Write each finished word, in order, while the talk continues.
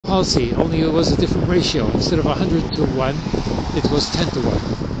policy, only it was a different ratio. Instead of 100 to 1, it was 10 to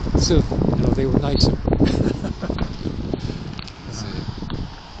 1. So, you know, they were nicer.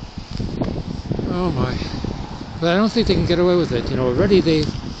 Oh my. But I don't think they can get away with it. You know, already the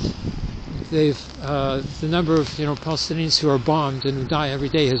number of, you know, Palestinians who are bombed and who die every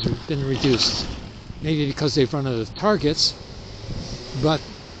day has been reduced. Maybe because they've run out of targets, but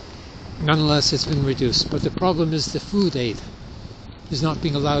nonetheless it's been reduced. But the problem is the food aid is not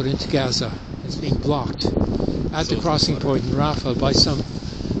being allowed into Gaza. It's being blocked at the crossing point in Rafah by some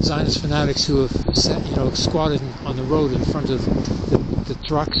Zionist fanatics who have squatted on the road in front of the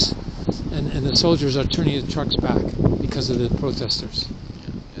trucks, and the soldiers are turning the trucks back because of the protesters.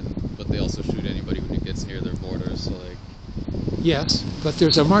 Yeah, but they also shoot anybody when it gets near their borders. So like. Yes, but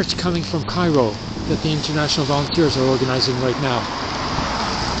there's a march coming from Cairo that the international volunteers are organizing right now.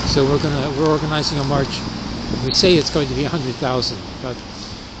 So we're organizing a march. We say it's going to be 100,000, but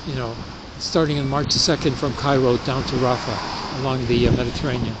you know, starting on March 2nd from Cairo down to Rafah along the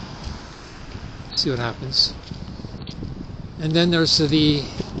Mediterranean. See what happens. And then there's the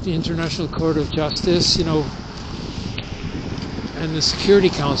International Court of Justice, you know, and the Security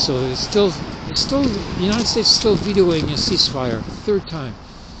Council is still the United States is still vetoing a ceasefire, third time.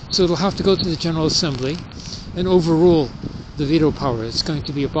 So it'll have to go to the General Assembly and overrule the veto power. It's going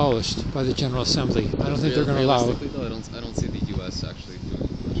to be abolished by the General Assembly. I don't think they're going to allow it. Though, I don't see the U.S. actually doing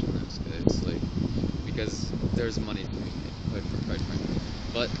much on this. It's like, because there's money doing it, quite frankly.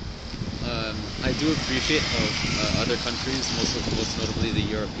 But I do appreciate how other countries, most notably the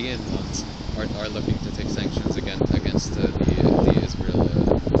European ones, are looking to take sanctions against the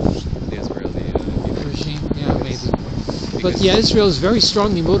Israeli regime. Yeah, maybe. But yeah, Israel is very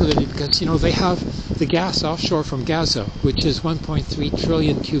strongly motivated because, you know, they have the gas offshore from Gaza, which is 1.3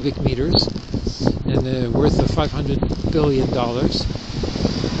 trillion cubic meters and worth of $500 billion.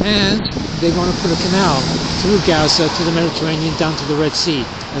 And they want to put a canal through Gaza to the Mediterranean down to the Red Sea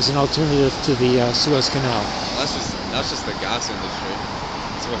as an alternative to the Suez Canal. That's just the gas industry.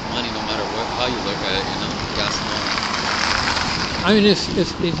 It's worth money no matter how you look at it, you know, gas and oil. I mean,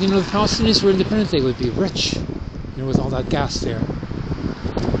 if you know, the Palestinians were independent, they would be rich, you know, with all that gas there.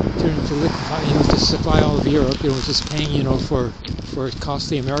 To liquefy, you know, to supply all of Europe, you know, just paying, you know, for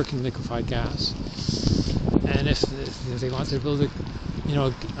costly American liquefied gas. And if they wanted to build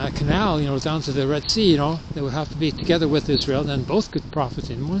a canal, you know, down to the Red Sea, you know, they would have to be together with Israel, then both could profit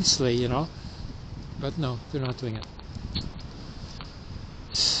immensely, you know. But no, they're not doing it.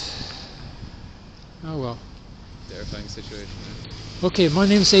 Oh well. Terrifying situation. Okay, my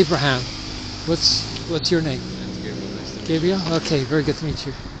name's Abraham. What's your name? Gabriel. Nice to meet you. Gabriel? Okay, very good to meet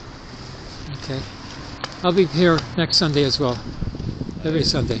you. Okay. I'll be here next Sunday as well. Every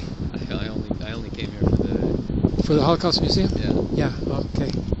Sunday. I only came here For the Holocaust Museum? Yeah. Yeah,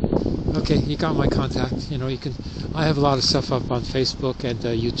 okay. Okay, you got my contact. You know, you can. I have a lot of stuff up on Facebook and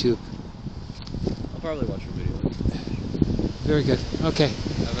YouTube. I'll probably watch your video. Very good. Okay.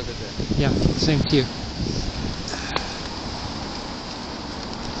 Have a good day. Yeah, same to you.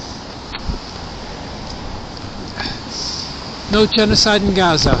 No genocide in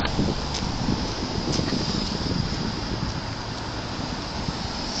Gaza.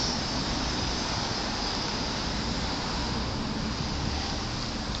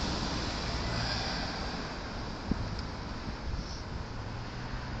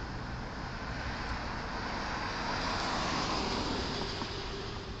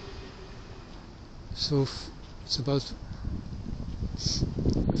 So it's about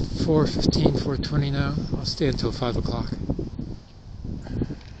 4:15, 4:20 now. I'll stay until 5 o'clock.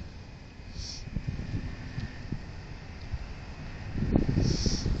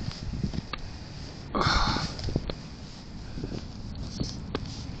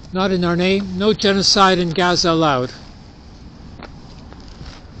 Not in our name. No genocide in Gaza allowed.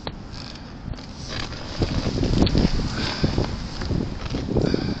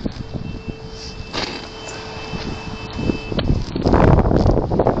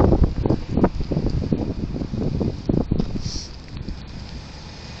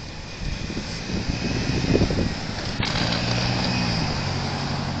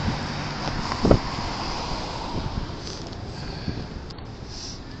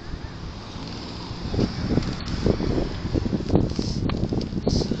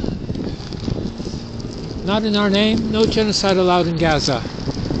 Not in our name. No genocide allowed in Gaza.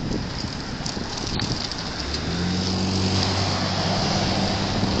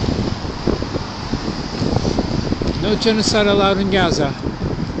 No genocide allowed in Gaza.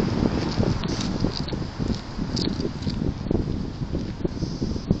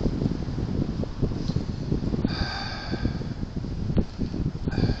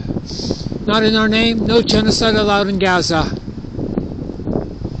 Not in our name. No genocide allowed in Gaza.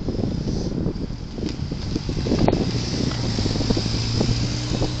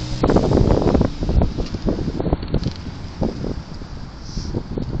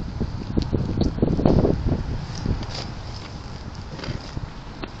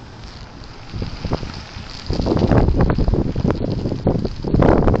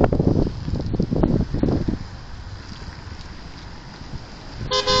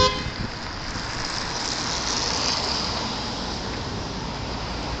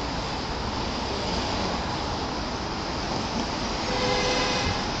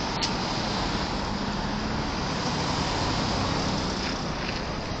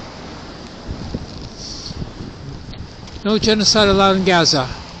 No genocide allowed in Gaza.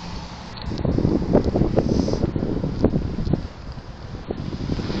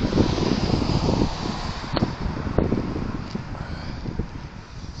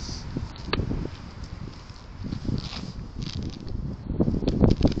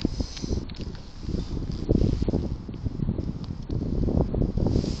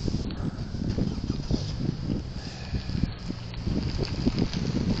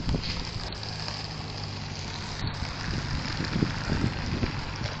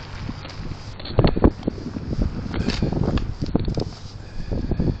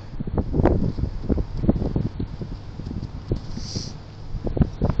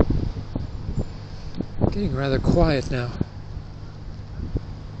 Getting rather quiet now.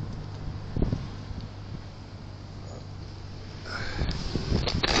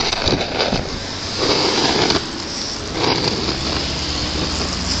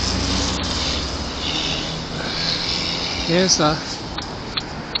 Yes,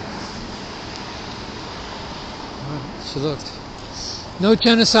 she looked. No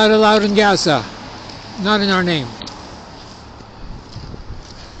genocide allowed in Gaza. Not in our name.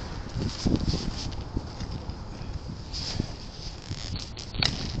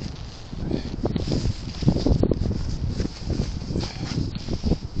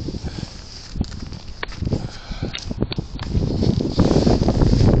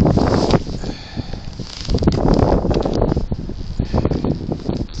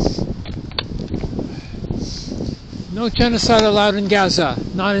 No genocide allowed in Gaza,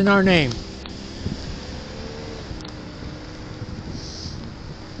 not in our name.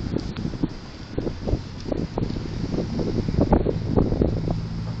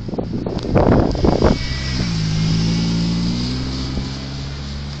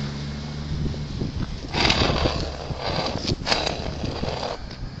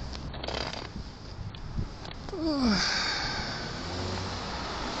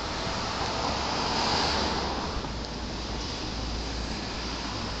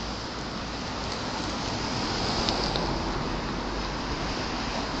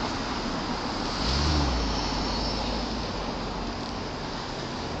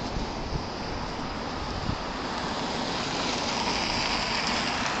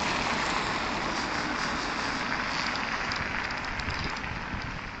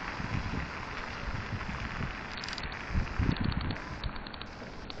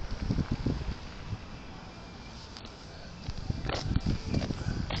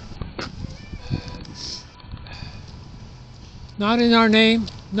 Not in our name.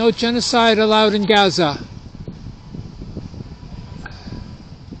 No genocide allowed in Gaza.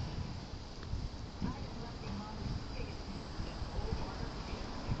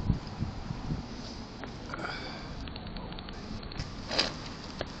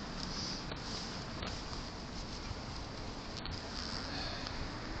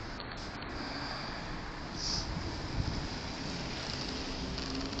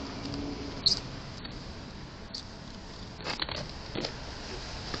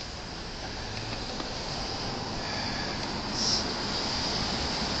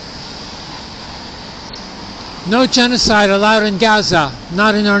 No genocide allowed in Gaza,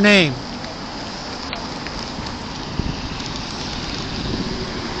 not in our name.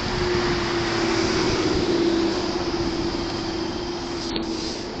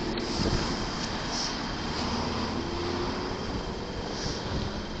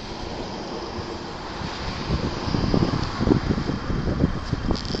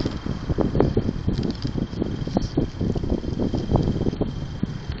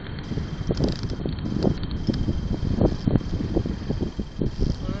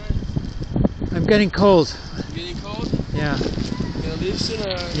 I'm getting cold. You getting cold? Yeah. You gonna leave soon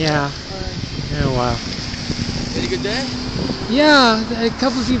or? Yeah. Right. In a while. Had a good day? Yeah, a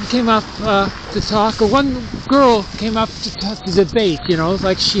couple of people came up to talk. Or one girl came up to talk, to debate, you know,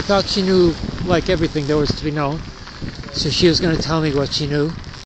 like she thought she knew like everything there was to be known. So she was going to tell me what she knew.